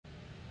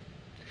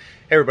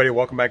Hey everybody,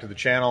 welcome back to the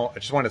channel. I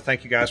just want to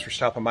thank you guys for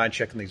stopping by and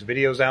checking these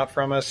videos out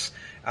from us.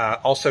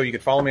 Also, you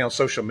can follow me on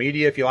social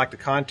media if you like the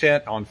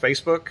content on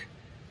Facebook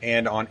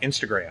and on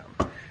Instagram.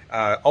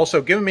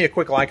 Also, giving me a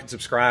quick like and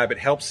subscribe. It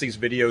helps these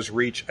videos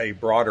reach a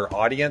broader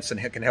audience and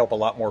it can help a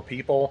lot more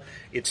people.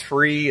 It's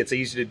free, it's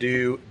easy to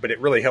do, but it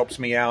really helps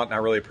me out and I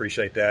really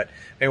appreciate that.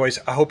 Anyways,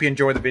 I hope you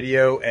enjoy the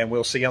video and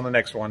we'll see you on the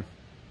next one.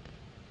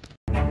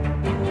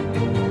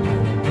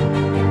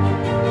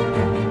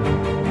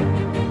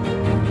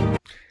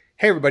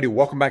 Hey everybody,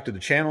 welcome back to the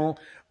channel.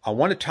 I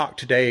want to talk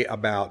today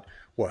about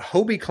what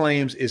Hobie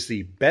claims is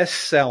the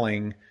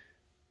best-selling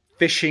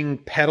fishing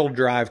pedal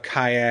drive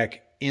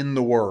kayak in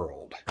the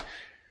world.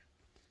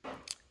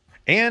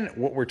 And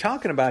what we're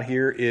talking about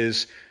here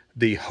is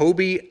the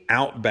Hobie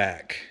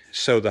Outback.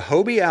 So the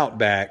Hobie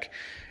Outback,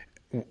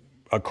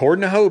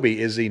 according to Hobie,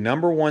 is the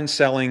 #1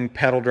 selling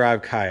pedal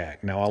drive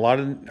kayak. Now,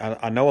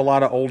 I know a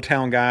lot of Old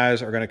Town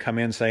guys are going to come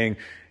in saying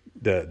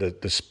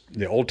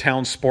the Old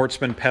Town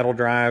Sportsman pedal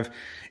drive.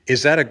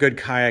 Is that a good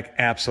kayak?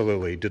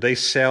 Absolutely. Do they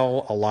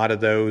sell a lot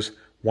of those?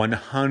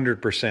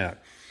 100%.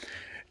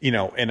 You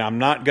know, and I'm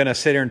not going to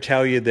sit here and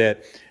tell you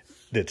that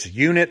it's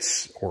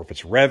units or if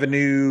it's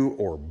revenue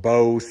or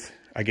both.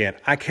 Again,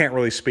 I can't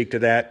really speak to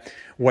that.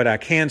 What I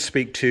can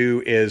speak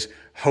to is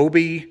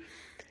Hobie,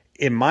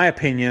 in my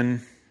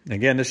opinion,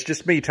 again, it's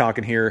just me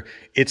talking here,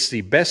 it's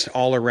the best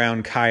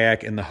all-around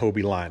kayak in the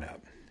Hobie lineup.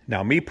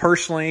 Now, me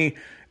personally,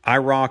 I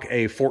rock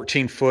a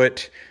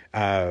 14-foot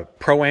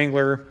Pro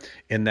Angler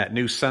in that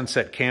new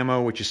sunset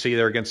camo, which you see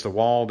there against the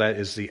wall. That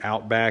is the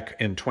Outback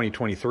in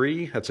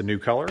 2023. That's a new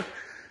color.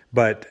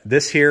 But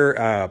this here,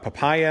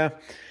 Papaya,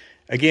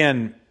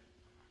 again,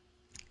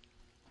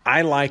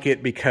 I like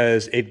it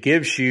because it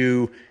gives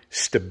you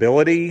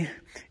stability.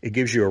 It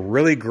gives you a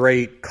really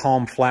great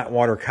calm flat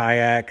water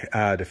kayak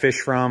to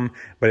fish from,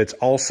 but it's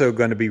also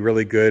going to be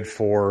really good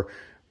for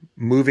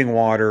moving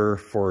water,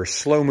 for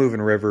slow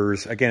moving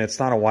rivers. Again, it's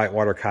not a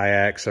whitewater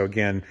kayak. So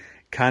again,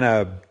 kind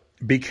of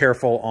be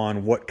careful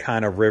on what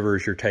kind of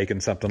rivers you're taking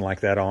something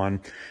like that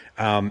on.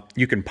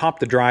 You can pop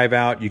the drive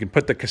out. You can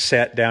put the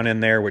cassette down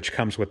in there, which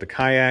comes with the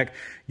kayak.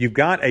 You've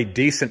got a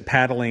decent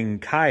paddling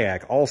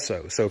kayak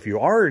also. So if you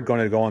are going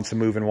to go on some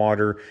moving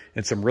water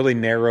and some really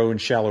narrow and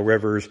shallow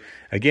rivers,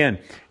 again,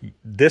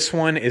 this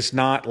one is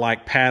not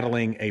like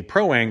paddling a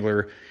Pro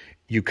Angler.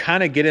 You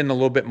kind of get in a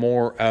little bit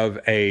more of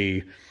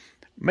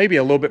maybe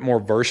a little bit more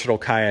versatile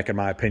kayak, in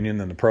my opinion,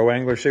 than the Pro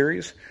Angler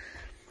series.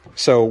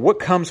 So what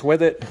comes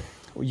with it?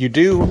 You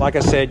do, like I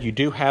said, you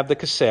do have the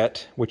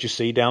cassette, which you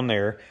see down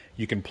there.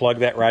 You can plug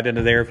that right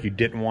into there if you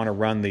didn't want to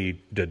run the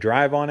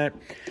drive on it.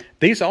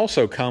 These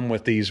also come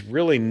with these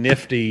really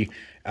nifty,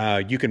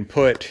 you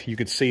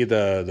can see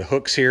the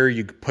hooks here.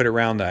 You can put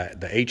around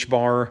the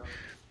H-bar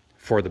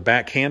for the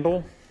back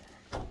handle.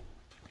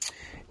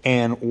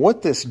 And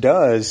what this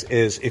does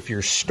is if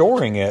you're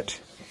storing it,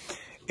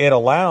 it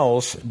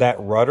allows that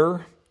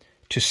rudder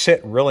to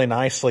sit really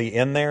nicely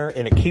in there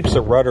and it keeps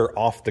the rudder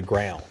off the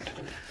ground.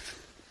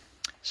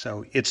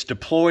 So it's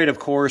deployed, of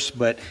course,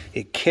 but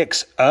it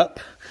kicks up.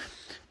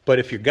 But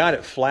if you've got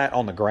it flat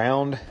on the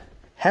ground,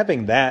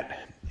 having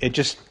that, it's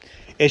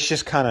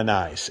just kind of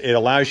nice. It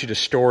allows you to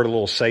store it a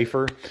little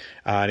safer.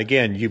 And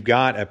again, you've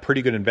got a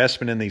pretty good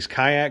investment in these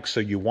kayaks,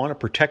 so you want to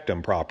protect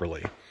them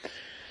properly.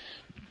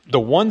 The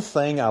one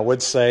thing I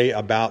would say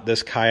about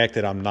this kayak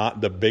that I'm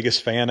not the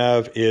biggest fan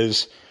of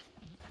is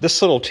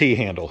this little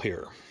T-handle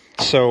here.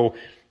 So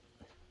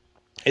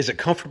is it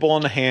comfortable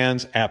on the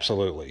hands?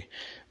 Absolutely.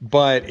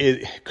 But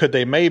could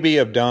they maybe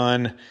have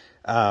done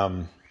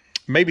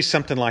maybe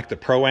something like the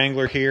Pro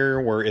Angler here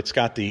where it's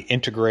got the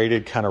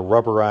integrated kind of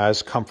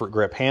rubberized comfort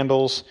grip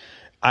handles?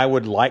 I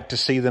would like to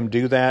see them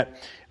do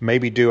that.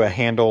 Maybe do a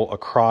handle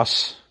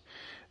across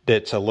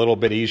that's a little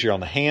bit easier on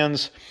the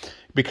hands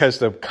because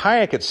the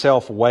kayak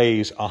itself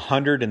weighs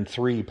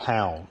 103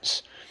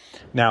 pounds.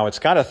 Now, it's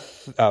got a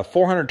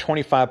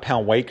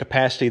 425-pound weight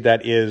capacity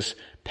that is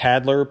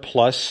paddler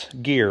plus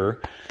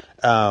gear.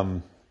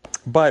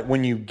 But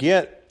when you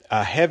get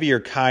a heavier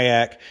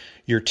kayak,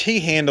 your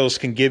T-handles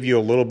can give you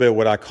a little bit of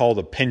what I call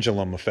the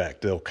pendulum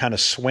effect. They'll kind of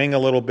swing a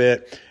little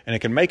bit, and it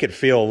can make it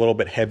feel a little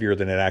bit heavier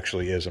than it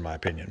actually is, in my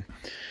opinion.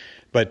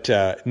 But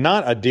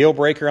not a deal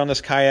breaker on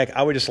this kayak.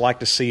 I would just like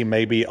to see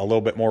maybe a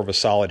little bit more of a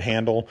solid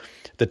handle.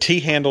 The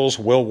T-handles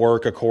will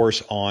work, of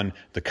course, on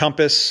the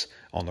Compass,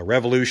 on the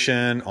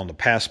Revolution, on the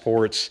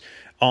Passports.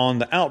 On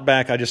the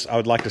Outback, I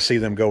would like to see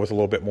them go with a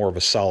little bit more of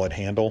a solid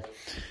handle.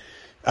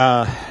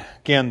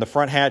 Again, the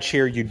front hatch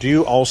here, you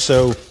do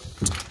also,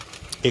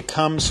 it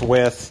comes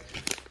with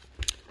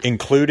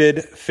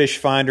included fish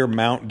finder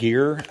mount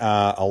gear.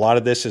 A lot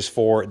of this is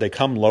they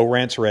come low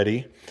rants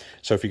ready.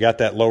 So if you got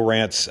that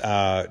Lowrance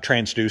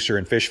transducer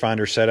and fish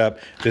finder set up,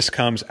 this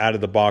comes out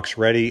of the box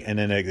ready, and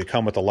then they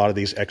come with a lot of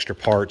these extra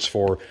parts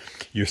for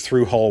your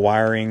through-hole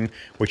wiring,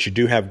 which you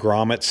do have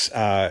grommets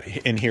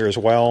in here as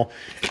well,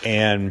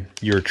 and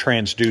your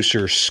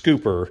transducer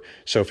scooper.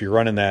 So if you're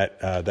running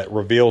that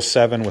Reveal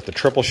 7 with the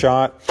triple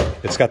shot,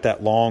 it's got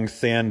that long,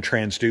 thin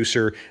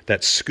transducer.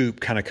 That scoop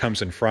kind of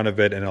comes in front of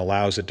it and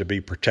allows it to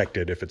be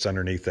protected if it's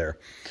underneath there.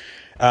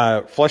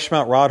 Flush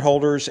mount rod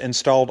holders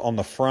installed on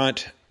the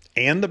front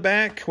and the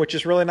back, which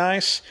is really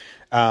nice.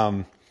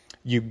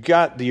 You've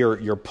got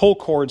your pull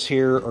cords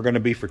here are going to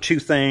be for two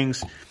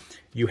things.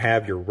 You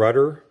have your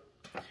rudder,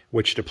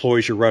 which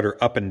deploys your rudder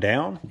up and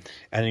down,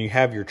 and then you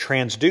have your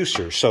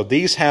transducer. So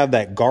these have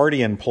that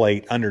Guardian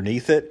plate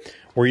underneath it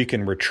where you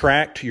can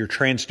retract your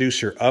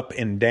transducer up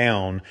and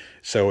down.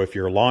 So if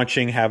you're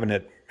launching, having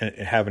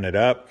it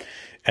up,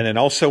 and then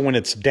also when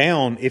it's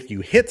down, if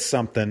you hit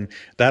something,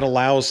 that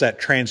allows that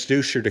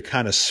transducer to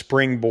kind of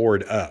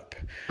springboard up.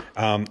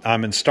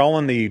 I'm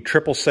installing the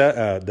triple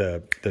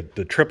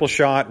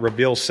shot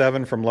Reveal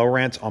 7 from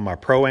Lowrance on my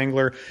Pro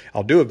Angler.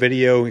 I'll do a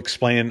video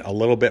explaining a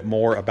little bit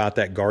more about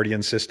that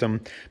Guardian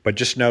system, but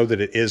just know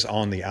that it is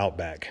on the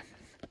Outback.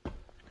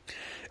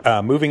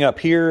 Moving up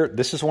here,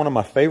 this is one of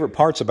my favorite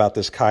parts about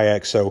this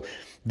kayak. So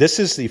this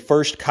is the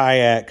first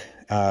kayak,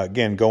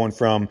 again, going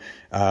from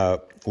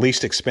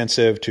least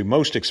expensive to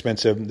most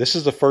expensive. This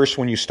is the first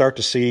when you start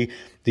to see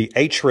the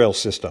H-rail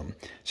system.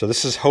 So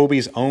this is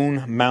Hobie's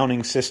own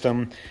mounting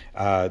system.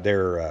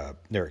 Their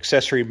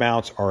accessory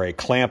mounts are a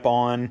clamp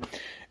on,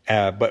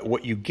 but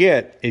what you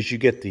get is you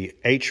get the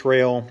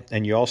H-rail,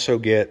 and you also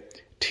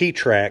get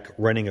T-track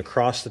running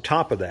across the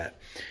top of that.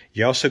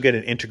 You also get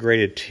an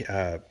integrated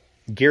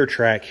gear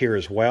track here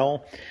as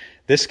well.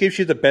 This gives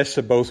you the best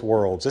of both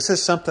worlds. This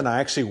is something I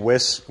actually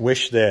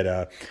wish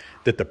that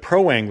the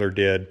Pro Angler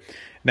did.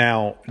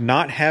 Now,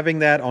 not having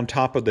that on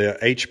top of the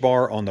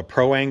H-bar on the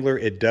Pro Angler,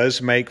 it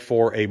does make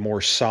for a more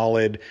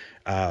solid,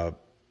 a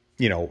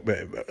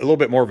little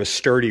bit more of a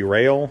sturdy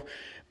rail.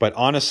 But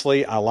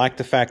honestly, I like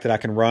the fact that I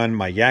can run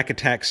my Yak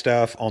Attack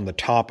stuff on the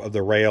top of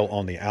the rail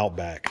on the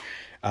Outback.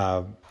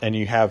 And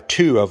you have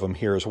two of them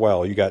here as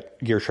well. You got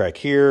gear track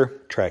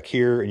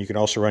here, and you can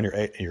also run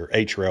your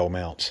H-rail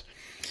mounts.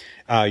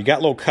 You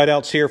got little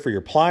cutouts here for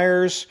your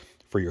pliers,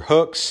 for your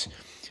hooks.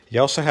 You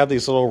also have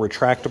these little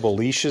retractable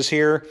leashes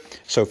here.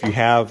 So if you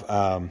have,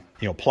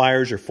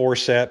 pliers or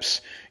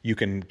forceps, you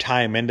can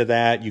tie them into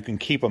that. You can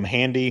keep them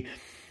handy.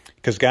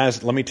 Because,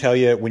 guys, let me tell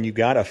you, when you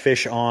got a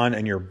fish on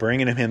and you're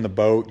bringing him in the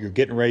boat, you're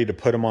getting ready to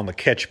put him on the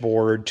catch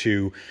board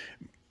to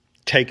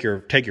take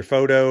your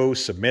photo,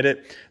 submit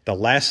it. The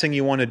last thing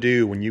you want to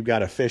do when you've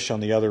got a fish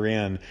on the other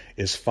end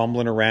is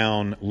fumbling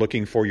around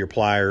looking for your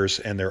pliers,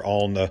 and they're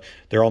on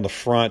the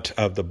front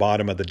of the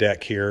bottom of the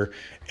deck here,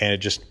 and it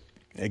just,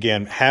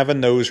 again, having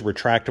those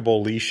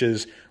retractable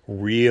leashes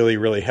really,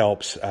 really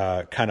helps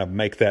kind of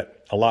make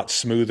that a lot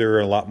smoother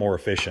and a lot more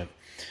efficient.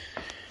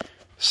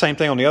 Same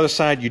thing on the other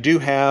side. You do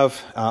have,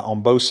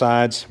 on both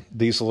sides,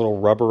 these little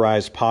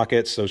rubberized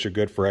pockets. Those are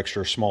good for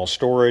extra small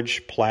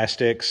storage,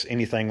 plastics,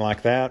 anything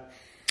like that.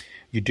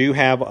 You do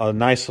have a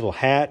nice little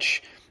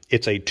hatch.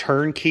 It's a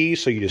turnkey,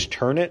 so you just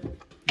turn it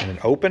and then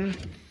open.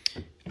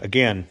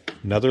 Again,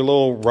 another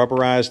little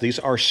rubberized. These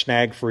are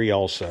snag-free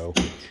also,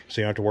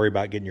 so you don't have to worry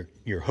about getting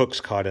your hooks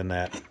caught in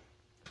that.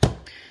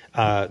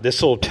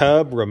 This little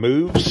tub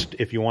removes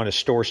if you want to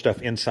store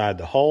stuff inside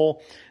the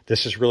hull.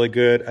 This is really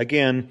good,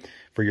 again,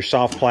 for your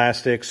soft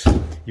plastics.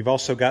 You've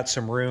also got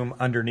some room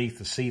underneath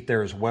the seat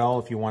there as well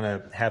if you want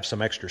to have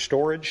some extra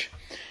storage.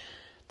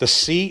 The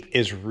seat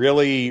is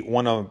really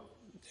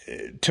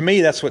to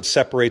me, that's what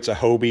separates a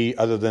Hobie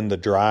other than the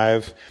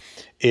drive,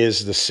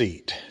 is the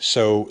seat.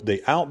 So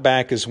the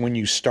Outback is when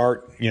you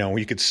start,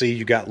 you could see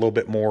you got a little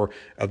bit more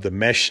of the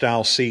mesh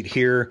style seat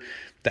here.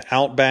 The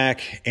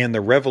Outback and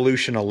the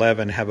Revolution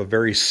 11 have a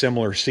very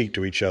similar seat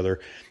to each other.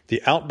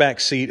 The Outback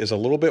seat is a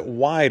little bit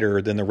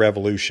wider than the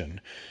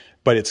Revolution,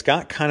 but it's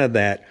got kind of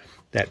that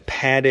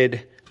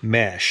padded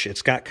mesh.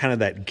 It's got kind of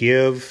that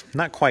give,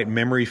 not quite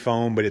memory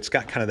foam, but it's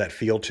got kind of that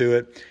feel to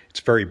it. It's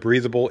very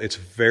breathable. It's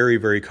very,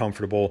 very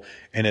comfortable,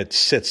 and it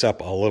sits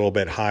up a little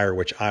bit higher,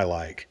 which I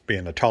like,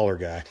 being a taller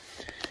guy.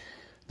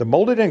 The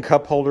molded in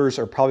cup holders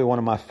are probably one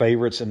of my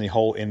favorites in the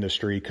whole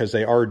industry because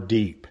they are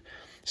deep.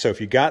 So if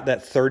you got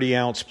that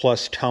 30-ounce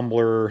plus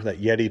tumbler,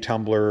 that Yeti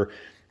tumbler,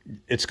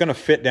 it's going to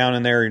fit down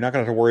in there. You're not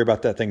going to have to worry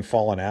about that thing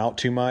falling out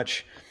too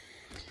much.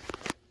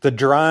 The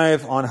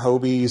drive on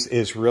Hobies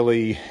is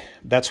really,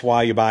 that's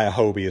why you buy a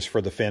Hobie, is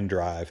for the fin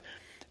drive.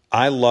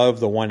 I love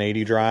the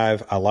 180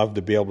 drive. I love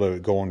to be able to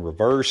go in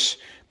reverse,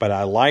 but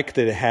I like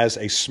that it has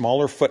a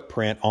smaller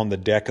footprint on the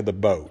deck of the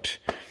boat.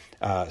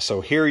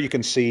 So here you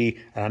can see,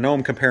 and I know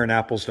I'm comparing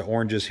apples to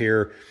oranges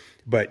here,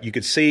 but you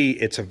can see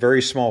it's a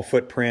very small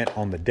footprint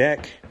on the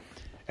deck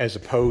as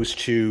opposed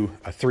to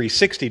a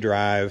 360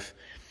 drive.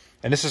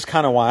 And this is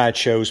kind of why I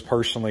chose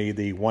personally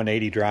the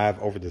 180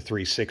 drive over the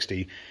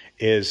 360,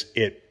 is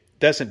it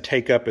doesn't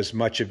take up as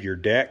much of your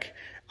deck.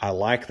 I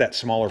like that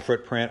smaller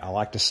footprint. I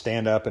like to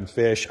stand up and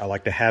fish. I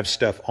like to have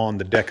stuff on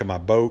the deck of my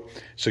boat.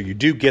 So you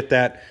do get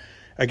that.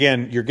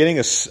 Again, you're getting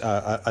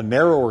a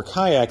narrower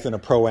kayak than a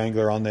pro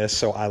angler on this.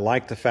 So I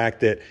like the fact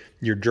that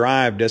your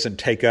drive doesn't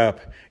take up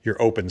your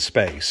open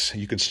space.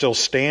 You can still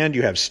stand.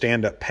 You have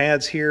stand-up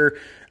pads here.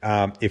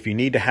 If you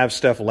need to have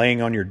stuff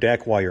laying on your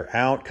deck while you're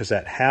out, because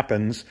that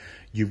happens,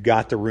 you've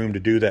got the room to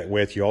do that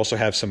with. You also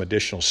have some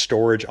additional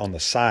storage on the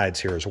sides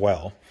here as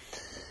well.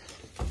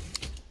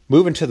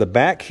 Moving to the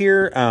back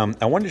here,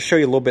 I wanted to show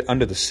you a little bit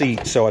under the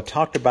seat. So I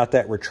talked about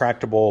that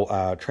retractable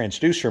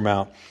transducer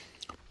mount.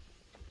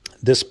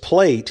 This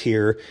plate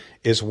here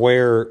is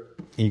where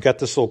you got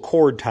this little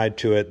cord tied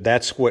to it.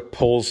 That's what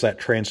pulls that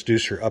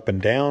transducer up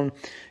and down.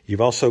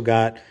 You've also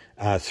got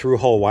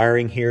through-hole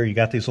wiring here. You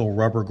got these little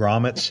rubber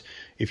grommets.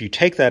 If you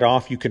take that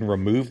off, you can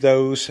remove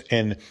those,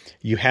 and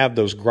you have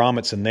those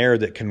grommets in there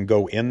that can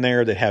go in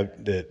there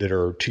that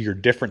are to your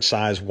different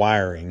size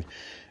wiring.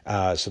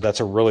 So that's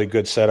a really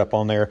good setup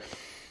on there.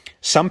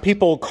 Some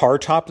people car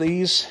top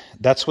these.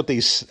 That's what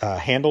these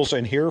handles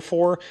in here are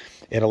for.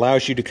 It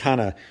allows you to kind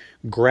of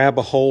grab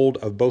a hold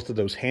of both of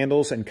those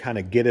handles and kind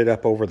of get it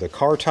up over the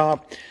car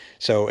top.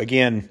 So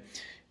again,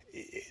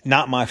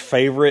 not my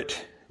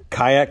favorite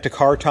kayak to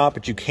car top,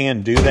 but you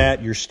can do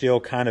that. You're still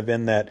kind of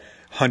in that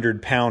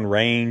 100-pound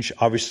range.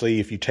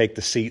 Obviously, if you take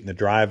the seat and the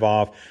drive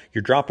off,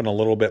 you're dropping a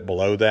little bit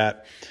below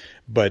that.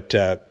 But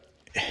the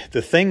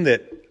thing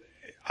that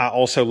I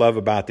also love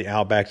about the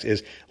Outbacks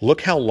is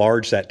look how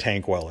large that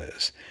tank well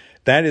is.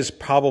 That is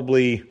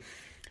probably,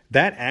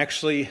 that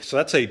actually, so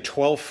that's a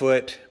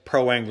 12-foot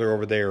pro angler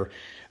over there.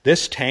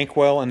 This tank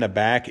well in the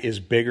back is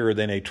bigger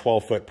than a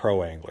 12-foot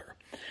pro angler.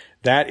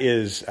 That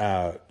is,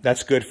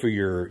 that's good for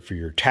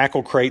your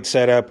tackle crate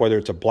setup, whether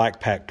it's a Black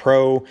Pack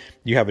Pro.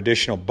 You have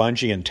additional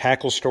bungee and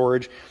tackle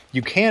storage.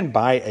 You can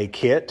buy a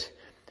kit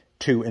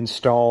to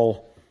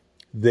install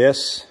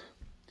this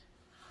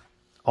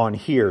on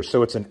here.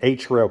 So it's an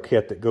H-rail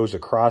kit that goes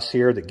across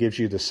here that gives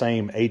you the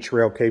same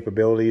H-rail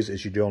capabilities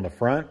as you do on the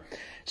front.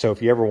 So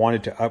if you ever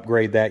wanted to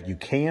upgrade that, you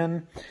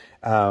can.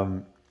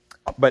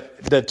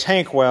 But the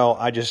tank well,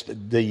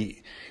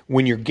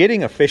 when you're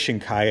getting a fishing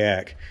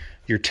kayak,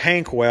 your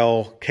tank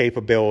well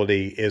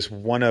capability is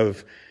one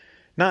of,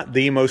 not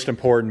the most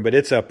important, but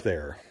it's up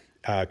there.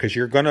 Because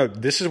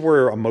this is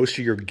where most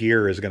of your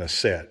gear is going to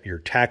sit. Your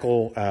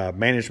tackle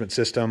management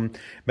system,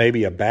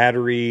 maybe a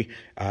battery.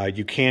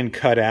 You can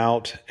cut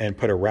out and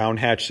put a round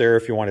hatch there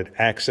if you wanted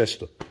access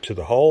to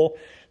the hull.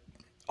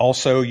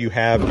 Also, you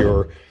have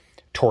your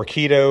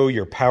torpedo,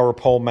 your power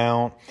pole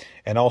mount,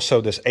 and also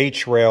this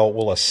H-rail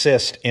will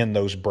assist in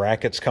those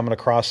brackets coming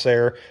across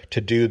there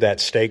to do that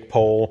stake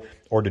pole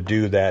or to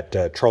do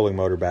that trolling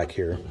motor back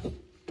here.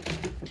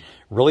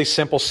 Really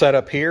simple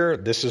setup here.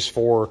 This is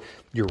for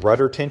your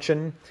rudder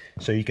tension.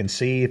 So you can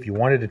see if you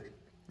wanted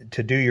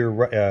to do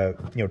your,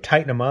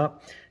 tighten them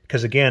up.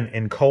 Because again,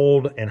 in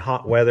cold and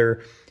hot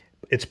weather,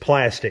 it's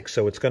plastic.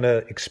 So it's going to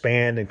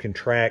expand and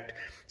contract.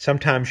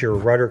 Sometimes your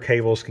rudder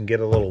cables can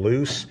get a little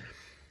loose.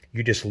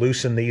 You just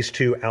loosen these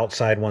two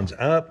outside ones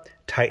up,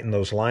 tighten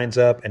those lines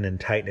up, and then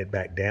tighten it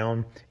back down,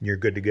 and you're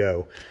good to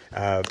go.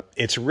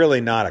 It's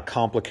really not a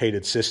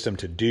complicated system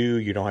to do.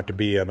 You don't have to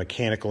be a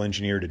mechanical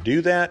engineer to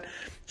do that.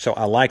 So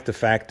I like the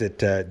fact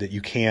that you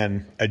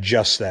can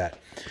adjust that.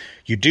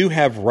 You do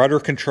have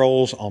rudder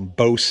controls on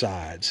both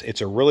sides.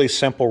 It's a really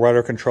simple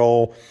rudder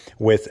control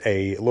with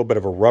a little bit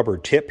of a rubber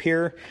tip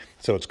here,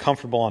 so it's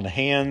comfortable on the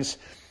hands.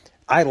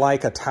 I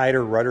like a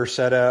tighter rudder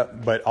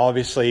setup, but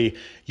obviously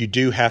you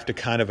do have to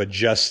kind of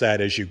adjust that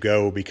as you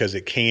go because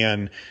it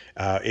can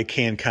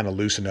kind of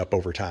loosen up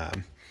over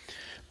time.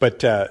 But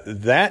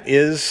that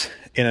is,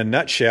 in a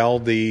nutshell,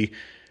 the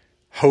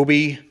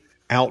Hobie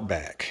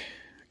Outback.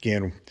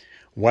 Again,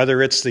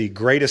 whether it's the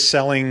greatest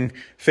selling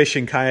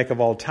fishing kayak of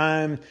all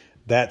time,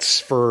 that's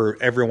for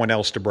everyone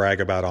else to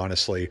brag about,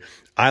 honestly.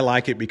 I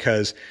like it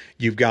because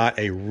you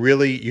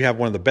have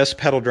one of the best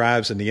pedal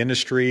drives in the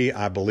industry.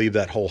 I believe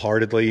that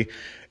wholeheartedly.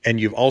 And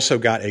you've also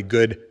got a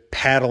good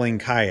paddling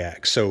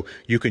kayak. So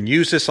you can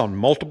use this on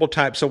multiple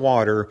types of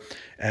water.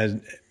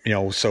 And,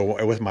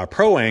 so with my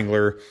pro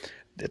angler,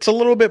 it's a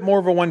little bit more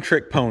of a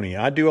one-trick pony.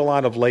 I do a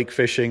lot of lake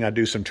fishing. I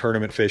do some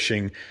tournament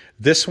fishing.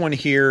 This one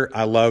here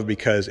I love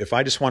because if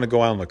I just want to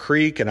go out on the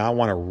creek and I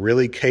want a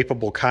really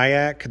capable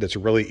kayak that's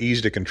really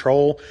easy to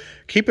control,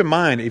 keep in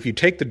mind, if you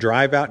take the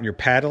drive out and you're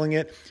paddling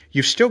it,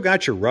 you've still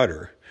got your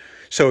rudder.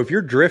 So if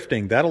you're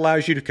drifting, that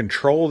allows you to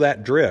control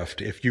that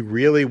drift. If you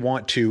really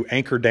want to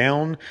anchor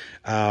down,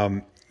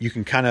 you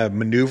can kind of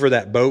maneuver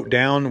that boat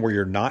down where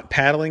you're not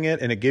paddling it,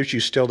 and it gives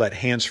you still that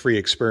hands-free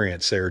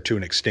experience there to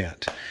an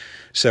extent.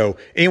 So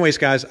anyways,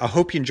 guys, I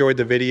hope you enjoyed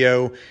the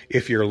video.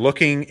 If you're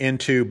looking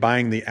into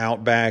buying the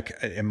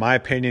Outback, in my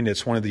opinion,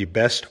 it's one of the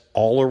best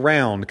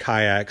all-around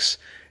kayaks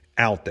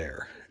out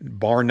there.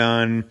 Bar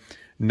none,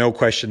 no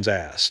questions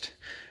asked.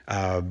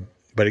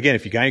 But again,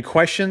 if you got any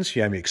questions,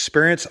 you have any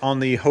experience on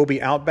the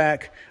Hobie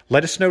Outback,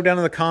 let us know down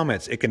in the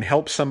comments. It can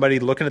help somebody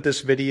looking at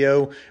this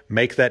video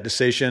make that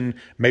decision,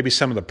 maybe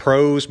some of the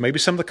pros, maybe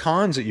some of the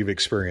cons that you've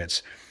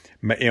experienced.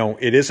 You know,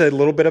 it is a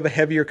little bit of a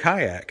heavier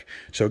kayak.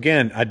 So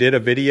again, I did a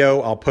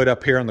video I'll put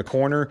up here on the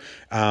corner.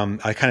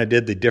 I kind of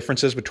did the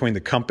differences between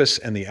the Compass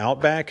and the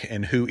Outback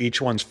and who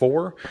each one's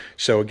for.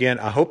 So again,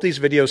 I hope these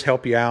videos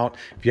help you out.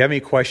 If you have any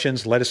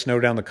questions, let us know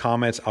down in the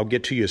comments. I'll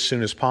get to you as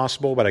soon as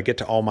possible, but I get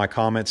to all my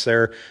comments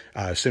there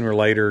sooner or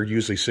later,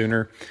 usually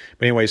sooner.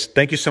 But anyways,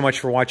 thank you so much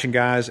for watching,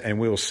 guys, and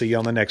we will see you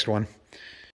on the next one.